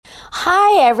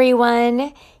Hi,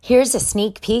 everyone. Here's a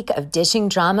sneak peek of Dishing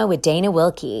Drama with Dana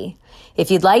Wilkie.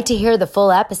 If you'd like to hear the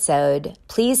full episode,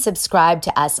 please subscribe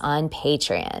to us on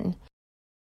Patreon.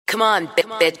 Come on,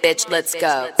 bitch, let's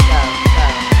go.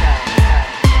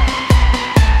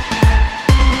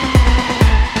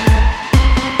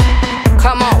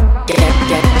 Come on, get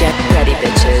ready,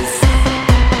 bitches.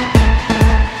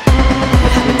 You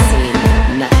haven't seen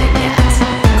nothing yet.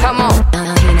 Come on.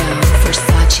 Valentino,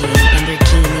 Versace,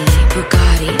 Lamborghini,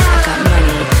 Bugatti. I got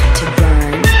money to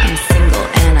burn. I'm single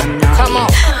and I'm naughty. Come on.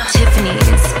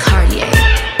 Tiffany's, Cartier,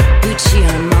 Gucci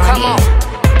Armani. Come on.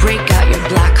 Break out your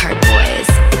black card, boys.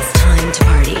 It's time to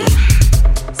party.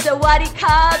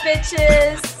 Sawadee-ka,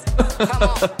 bitches.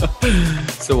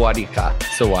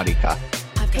 Sawadee-ka.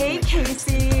 Hey,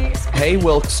 Casey. Hey,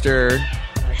 Wilkster.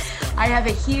 I have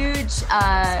a huge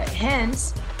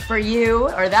hint for you,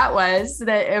 or that was,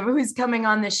 that who's coming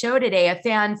on the show today, a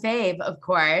fan fave, of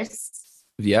course.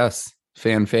 Yes,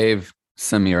 fan fave,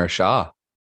 Samira Shah.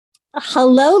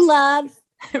 Hello, love.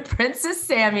 Princess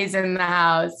Sammy's in the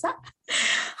house.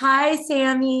 Hi,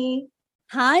 Sammy.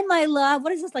 Hi, my love.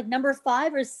 What is this, like number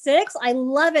 5 or 6? I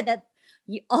love it that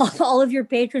all of your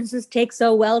patrons just take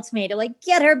so well to me to like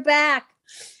get her back.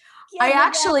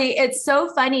 It's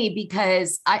so funny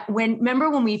because remember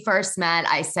when we first met,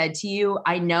 I said to you,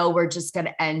 I know we're just going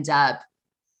to end up,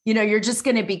 you're just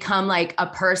going to become like a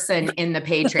person in the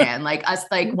Patreon, like us,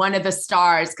 like one of the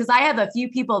stars. Cause I have a few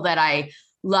people that I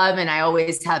love and I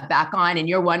always have back on, and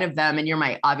you're one of them. And you're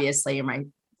my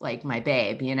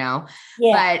babe, Yeah.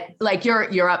 but like,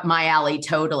 you're up my alley.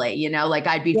 Totally. Like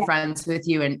I'd be friends with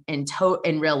you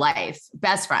in real life,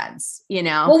 best friends,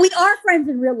 Well, we are friends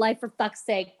in real life, for fuck's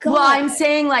sake. Come on. I'm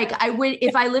saying like I would,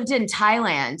 if I lived in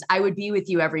Thailand, I would be with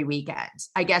you every weekend.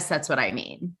 I guess that's what I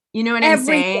mean. You know what I'm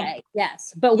saying? Day,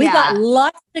 yes. But we got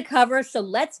lots to cover. So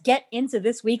let's get into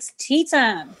this week's tea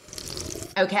time.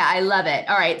 Okay. I love it.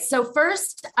 All right. So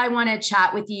first I want to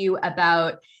chat with you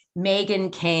about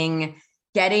Meghan King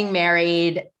getting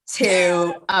married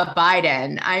to a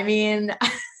Biden. I mean,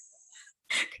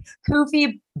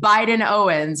 Koofy Biden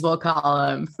Owens, we'll call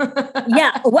him.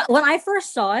 Yeah. When I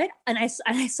first saw it and I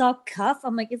saw Cuff,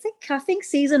 I'm like, is it cuffing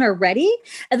season already?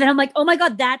 And then I'm like, oh my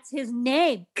God, that's his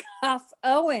name. Cuff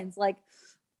Owens. Like,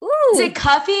 ooh. Is it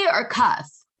Cuffy or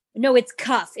Cuff? No, it's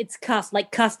Cuff. It's Cuff,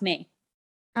 like cuff me.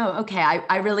 Oh, okay.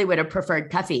 I really would have preferred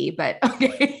Cuffy, but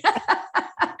okay.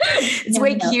 It's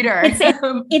way cuter.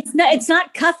 It's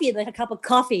not Cuffy like a cup of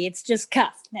coffee. It's just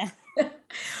Cuff.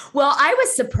 Well, I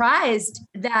was surprised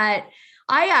that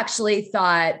I actually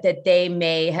thought that they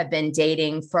may have been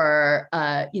dating for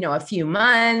a few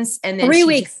months, and then 3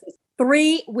 weeks.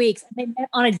 3 weeks. They met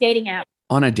on a dating app.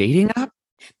 On a dating app?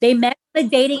 They met on a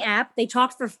dating app. They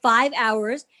talked for 5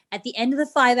 hours. At the end of the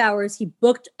 5 hours, he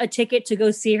booked a ticket to go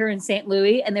see her in St.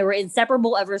 Louis, and they were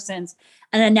inseparable ever since,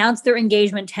 and announced their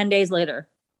engagement 10 days later.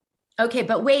 Okay,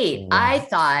 but wait, I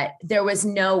thought there was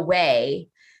no way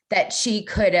that she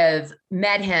could have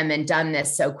met him and done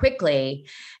this so quickly.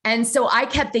 And so I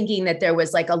kept thinking that there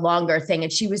was like a longer thing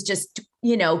and she was just,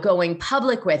 going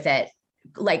public with it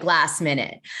like last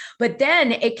minute. But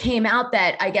then it came out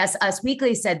that I guess Us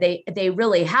Weekly said they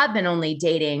really have been only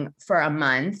dating for a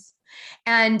month.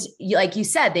 And like you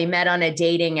said, they met on a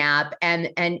dating app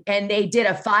and they did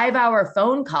a 5-hour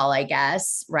phone call, I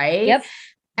guess, right? Yep.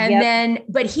 And then,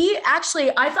 but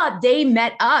I thought they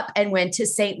met up and went to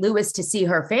St. Louis to see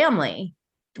her family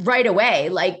right away,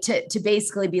 like to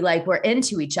basically be like, we're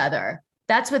into each other.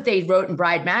 That's what they wrote in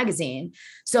Bride magazine.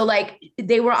 So like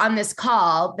they were on this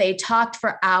call, they talked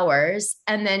for hours,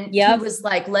 and then he was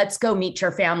like, let's go meet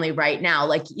your family right now.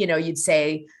 Like, you'd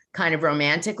say kind of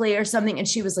romantically or something. And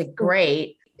she was like,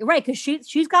 great. Right. Cause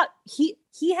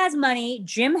he has money.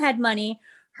 Jim had money.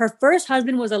 Her first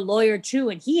husband was a lawyer too,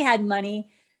 and he had money.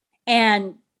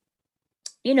 And,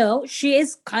 she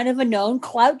is kind of a known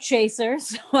clout chaser.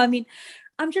 So, I mean,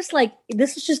 I'm just like,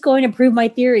 this is just going to prove my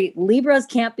theory. Libras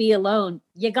can't be alone.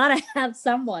 You got to have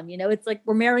someone, it's like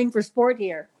we're marrying for sport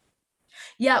here.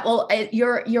 Yeah, well,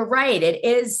 you're right.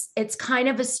 It's kind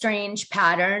of a strange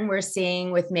pattern we're seeing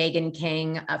with Meghan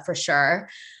King for sure.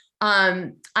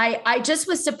 I just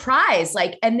was surprised,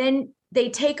 and then they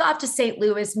take off to St.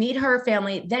 Louis, meet her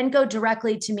family, then go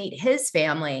directly to meet his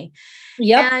family.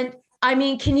 Yep. And I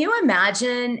mean, can you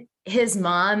imagine his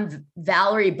mom,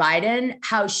 Valerie Biden,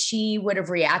 how she would have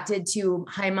reacted to,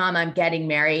 hi, Mom, I'm getting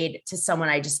married to someone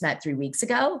I just met 3 weeks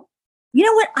ago? You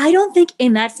know what? I don't think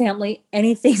in that family,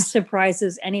 anything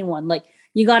surprises anyone. Like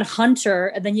you got Hunter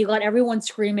and then you got everyone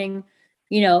screaming,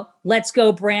 let's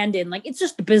go Brandon. Like, it's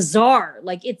just bizarre.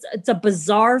 Like it's a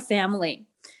bizarre family.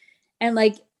 And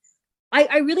like,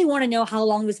 I really want to know how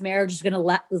long this marriage is going to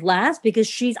last,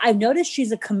 because I've noticed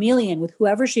she's a chameleon with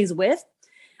whoever she's with.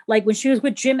 Like when she was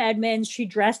with Jim Edmonds, she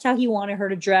dressed how he wanted her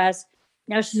to dress.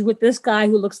 Now she's with this guy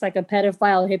who looks like a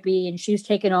pedophile hippie, and she's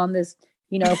taken on this,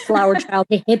 flower child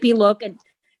hippie look. And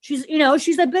she's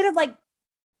a bit of like,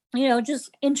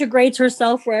 just integrates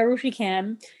herself wherever she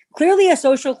can. Clearly a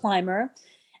social climber.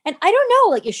 And I don't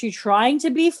know, like, is she trying to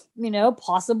be,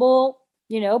 possible,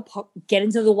 get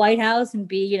into the White House and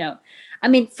be,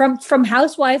 from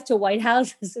housewife to White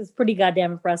House is pretty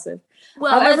goddamn impressive.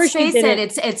 Well, however, let's face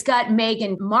it, it's got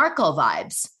Meghan Markle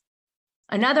vibes.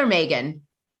 Another Meghan.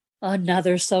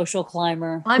 Another social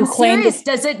climber. I'm serious.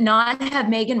 Does it not have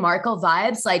Meghan Markle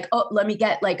vibes? Like, oh, let me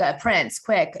get like a prince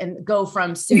quick and go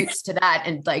from Suits to that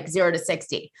and like 0 to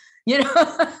 60.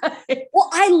 Well,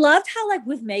 I loved how, like,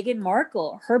 with Meghan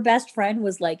Markle, her best friend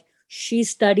was like, she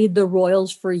studied the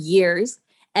royals for years.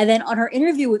 And then on her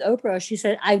interview with Oprah, she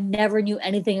said, I never knew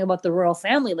anything about the royal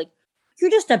family. Like, you're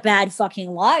just a bad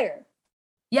fucking liar.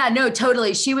 Yeah, no,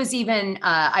 totally. She was even,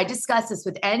 I discussed this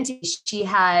with Enty. She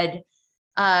had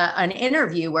an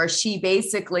interview where she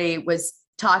basically was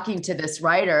talking to this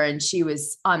writer, and she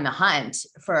was on the hunt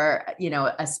for,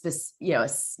 a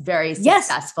very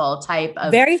successful type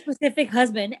of very specific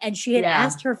husband. And she had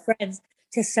asked her friends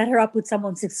to set her up with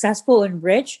someone successful and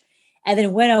rich, and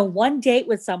then went on one date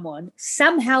with someone,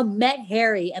 somehow met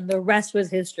Harry, and the rest was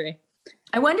history.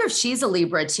 I wonder if she's a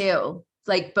Libra too,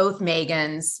 like both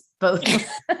Megans, both.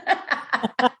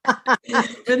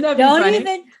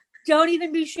 Don't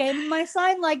even be shaming my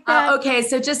sign like that. Okay,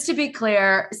 so just to be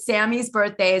clear, Sammy's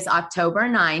birthday is October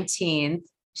 19th.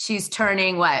 She's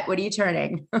turning what? What are you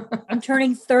turning? I'm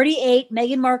turning 38.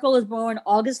 Meghan Markle is born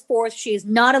August 4th. She is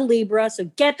not a Libra, so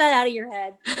get that out of your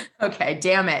head. Okay,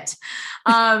 damn it.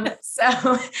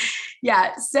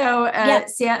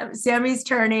 Sammy's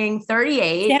turning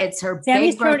 38. It's her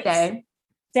big birthday.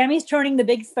 Sammy's turning the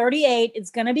big 38. It's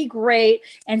going to be great.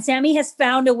 And Sammy has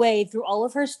found a way through all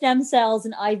of her stem cells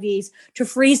and IVs to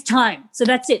freeze time. So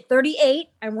that's it, 38.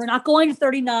 And we're not going to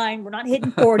 39. We're not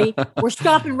hitting 40. We're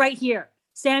stopping right here.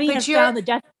 Sammy has found the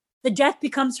death. The death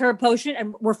becomes her potion,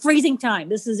 and we're freezing time.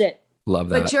 This is it. Love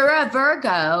that. But you're a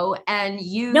Virgo, and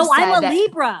you I'm a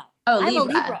Libra. Oh, I'm a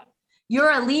Libra.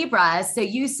 You're a Libra. So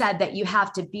you said that you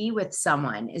have to be with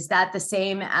someone. Is that the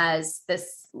same as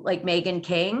this, like Meghan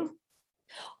King?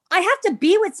 I have to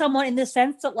be with someone in the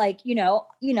sense that, like, we've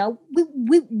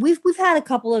had a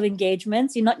couple of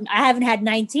engagements. I haven't had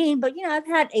 19, but I've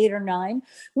had 8 or 9.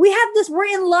 We're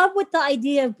in love with the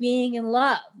idea of being in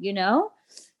love.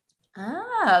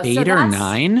 Oh, 8 or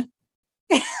 9?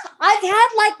 I've had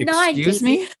like 9. Excuse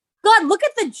me? God, look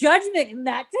at the judgment in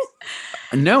that.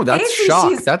 No, that's Casey,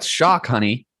 shock. That's shock,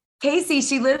 honey. Casey,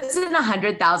 she lives in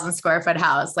 100,000 square foot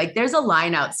house. Like, there's a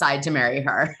line outside to marry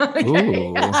her.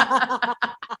 Ooh.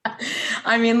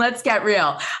 I mean, let's get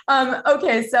real.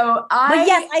 Okay, so But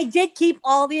yes, I did keep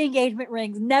all the engagement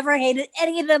rings. Never hated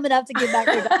any of them enough to give back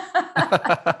to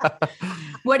them.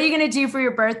 What are you going to do for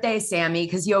your birthday, Sammy?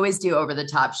 Because you always do over the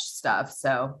top stuff.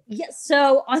 So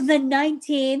so on the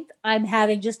 19th, I'm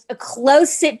having just a close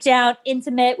sit down,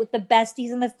 intimate with the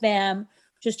besties and the fam.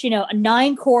 Just, a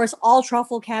 9-course, all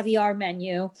truffle caviar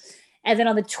menu. And then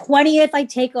on the 20th, I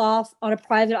take off on a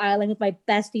private island with my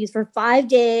besties for 5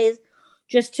 days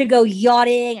just to go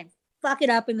yachting and fuck it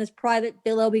up in this private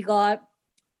villa we got.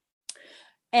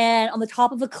 And on the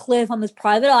top of a cliff on this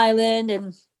private island.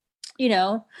 And,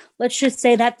 let's just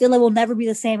say that villa will never be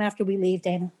the same after we leave,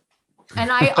 Dana. And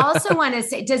I also want to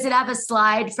say, does it have a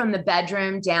slide from the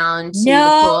bedroom down to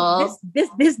the pool?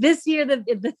 This year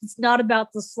it's not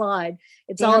about the slide.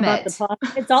 It's all about the pasta.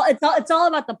 It's all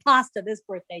about the pasta this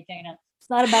birthday, Dana. It's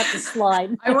not about the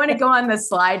slide. I want to go on the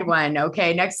slide one.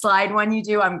 Okay, next slide one you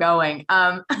do, I'm going.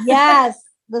 Yes,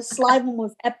 the slide one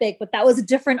was epic, but that was a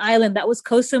different island. That was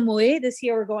Koh Samui. This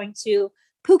year we're going to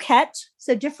Phuket,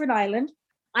 so different island.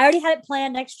 I already had it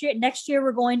planned next year. Next year,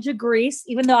 we're going to Greece.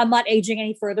 Even though I'm not aging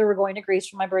any further, we're going to Greece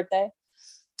for my birthday.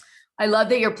 I love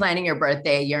that you're planning your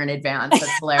birthday a year in advance.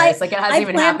 That's hilarious. Like, it hasn't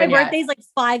even happened yet. My birthday's like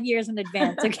 5 years in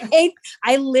advance. Okay.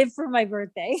 I live for my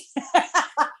birthday.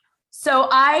 So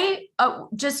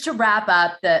just to wrap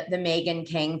up the Meghan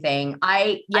King thing,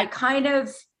 I kind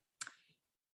of,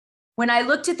 when I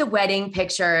looked at the wedding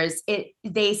pictures,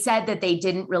 they said that they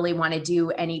didn't really want to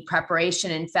do any preparation.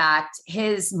 In fact,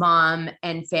 his mom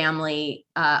and family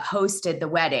hosted the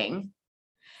wedding,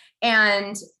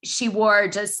 and she wore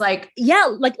just like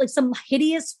some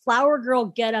hideous flower girl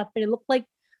getup, and it looked like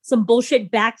some bullshit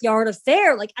backyard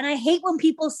affair. Like, and I hate when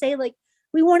people say like,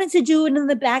 we wanted to do it in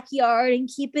the backyard and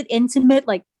keep it intimate.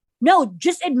 Like, No,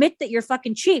 just admit that you're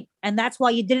fucking cheap. And that's why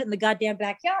you did it in the goddamn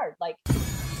backyard. Like,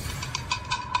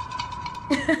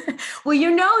 well,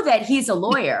 you know that he's a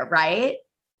lawyer, right?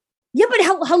 yeah, but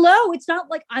hello. It's not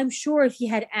like, I'm sure if he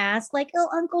had asked, like, oh,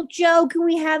 Uncle Joe, can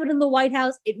we have it in the White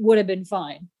House? It would have been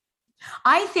fine.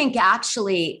 I think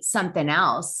actually something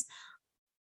else.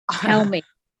 Tell me.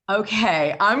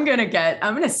 Okay, I'm going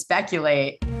to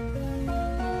speculate.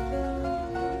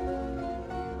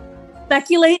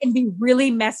 Speculate and be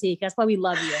really messy. That's why we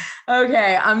love you.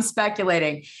 Okay, I'm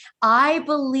speculating. I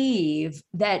believe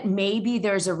that maybe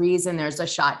there's a reason there's a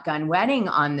shotgun wedding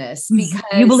on this, because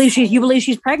you believe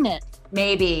she's pregnant.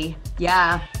 Maybe.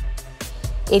 Yeah.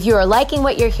 If you are liking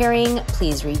what you're hearing,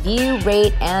 please review,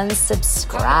 rate, and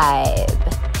subscribe.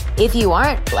 If you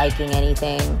aren't liking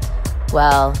anything,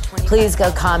 well, please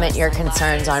go comment your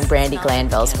concerns on Brandi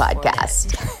Glanville's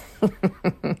podcast.